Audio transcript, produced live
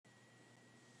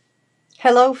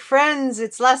Hello, friends.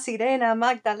 It's La Sirena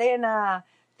Magdalena,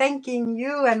 thanking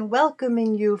you and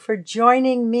welcoming you for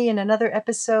joining me in another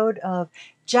episode of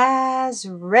Jazz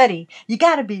Ready. You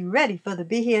got to be ready for the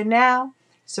Be Here Now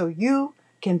so you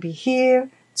can be here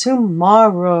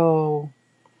tomorrow.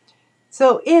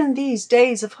 So, in these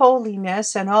days of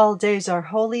holiness, and all days are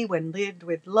holy when lived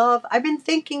with love, I've been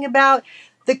thinking about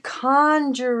the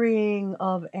conjuring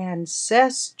of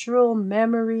ancestral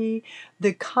memory,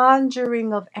 the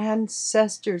conjuring of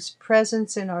ancestors'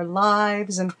 presence in our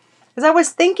lives. And as I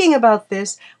was thinking about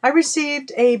this, I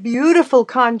received a beautiful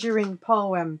conjuring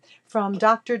poem from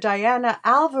Dr. Diana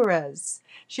Alvarez.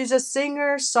 She's a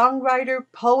singer, songwriter,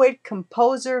 poet,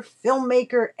 composer,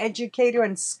 filmmaker, educator,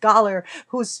 and scholar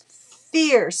whose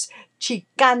fierce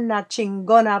Chicana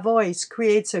Chingona voice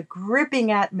creates a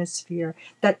gripping atmosphere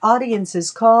that audiences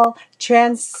call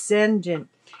transcendent.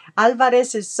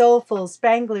 Alvarez's soulful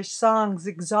Spanglish songs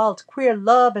exalt queer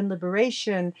love and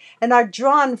liberation and are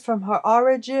drawn from her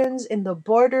origins in the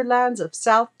borderlands of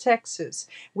South Texas,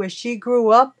 where she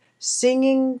grew up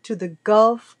singing to the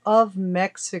Gulf of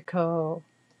Mexico.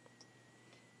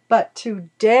 But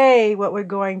today, what we're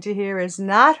going to hear is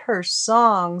not her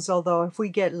songs, although if we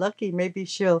get lucky, maybe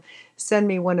she'll send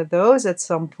me one of those at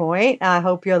some point. I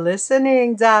hope you're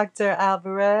listening, Dr.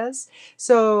 Alvarez.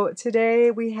 So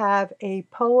today we have a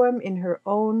poem in her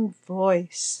own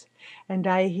voice, and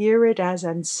I hear it as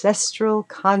ancestral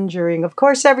conjuring. Of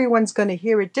course, everyone's going to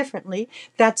hear it differently.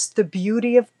 That's the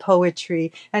beauty of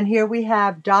poetry. And here we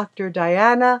have Dr.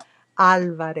 Diana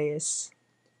Alvarez.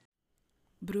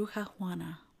 Bruja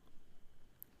Juana.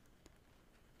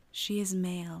 She is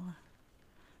male.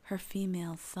 Her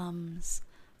female thumbs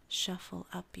shuffle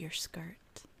up your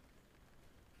skirt.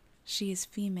 She is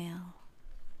female,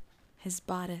 his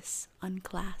bodice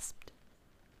unclasped.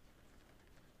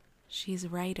 She is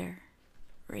writer,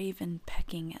 raven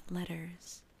pecking at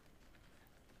letters.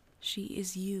 She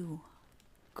is you,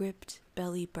 gripped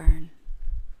belly burn.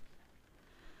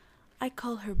 I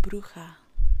call her bruja,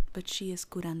 but she is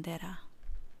curandera,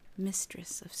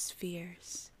 mistress of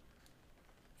spheres.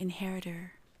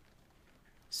 Inheritor,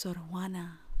 Sor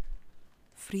Juana,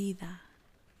 Frida,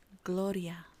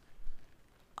 Gloria,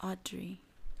 Audrey.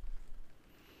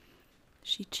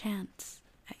 She chants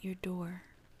at your door,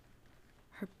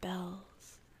 her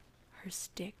bells, her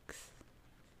sticks.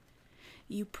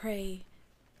 You pray,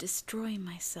 destroy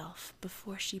myself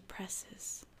before she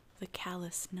presses the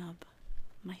callous nub,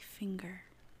 my finger,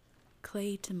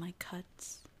 clay to my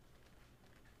cuts.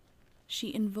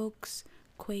 She invokes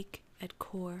quake at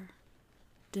core,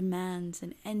 demands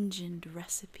an engined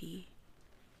recipe,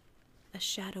 a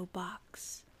shadow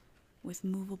box with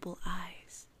movable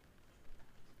eyes.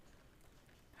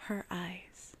 Her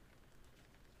eyes,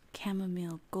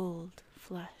 chamomile gold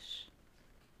flesh.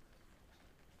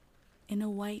 In a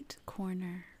white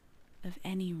corner of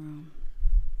any room,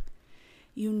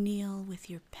 you kneel with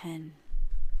your pen,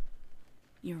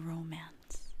 your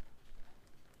romance.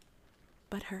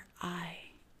 But her eye,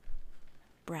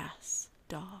 brass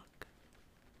dog,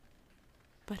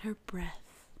 but her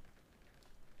breath.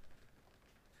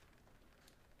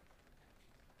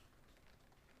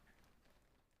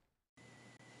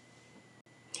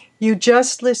 You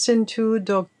just listened to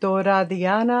Doctora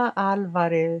Diana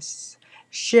Alvarez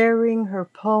sharing her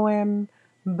poem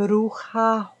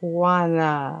Bruja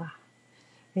Juana,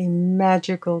 a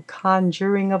magical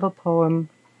conjuring of a poem.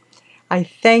 I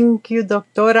thank you,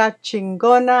 Doctora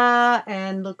Chingona,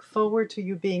 and look forward to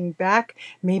you being back.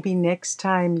 Maybe next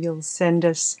time you'll send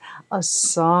us a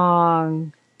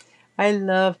song. I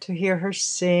love to hear her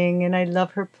sing, and I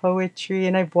love her poetry,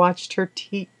 and I've watched her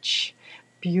teach.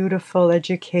 Beautiful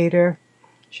educator.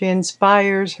 She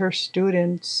inspires her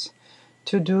students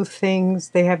to do things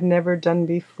they have never done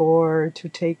before, to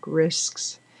take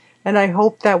risks. And I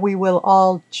hope that we will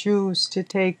all choose to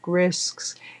take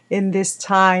risks in this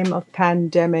time of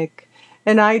pandemic.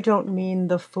 And I don't mean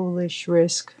the foolish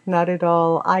risk, not at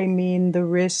all. I mean the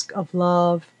risk of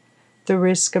love, the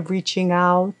risk of reaching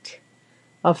out,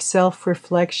 of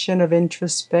self-reflection, of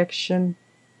introspection,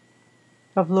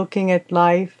 of looking at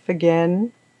life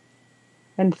again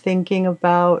and thinking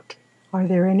about, are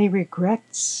there any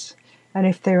regrets? And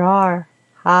if there are,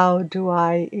 how do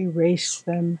I erase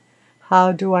them?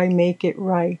 How do I make it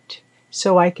right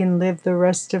so I can live the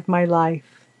rest of my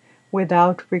life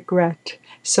without regret,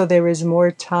 so there is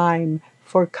more time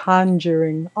for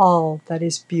conjuring all that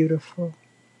is beautiful?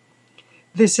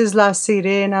 This is La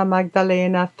Sirena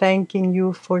Magdalena thanking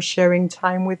you for sharing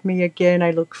time with me again.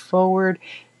 I look forward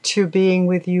to being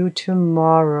with you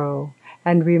tomorrow.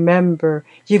 And remember,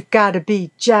 you've got to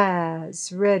be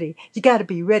jazz ready. You got to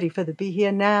be ready for the Be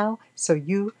Here Now so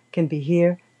you can be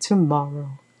here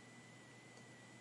tomorrow.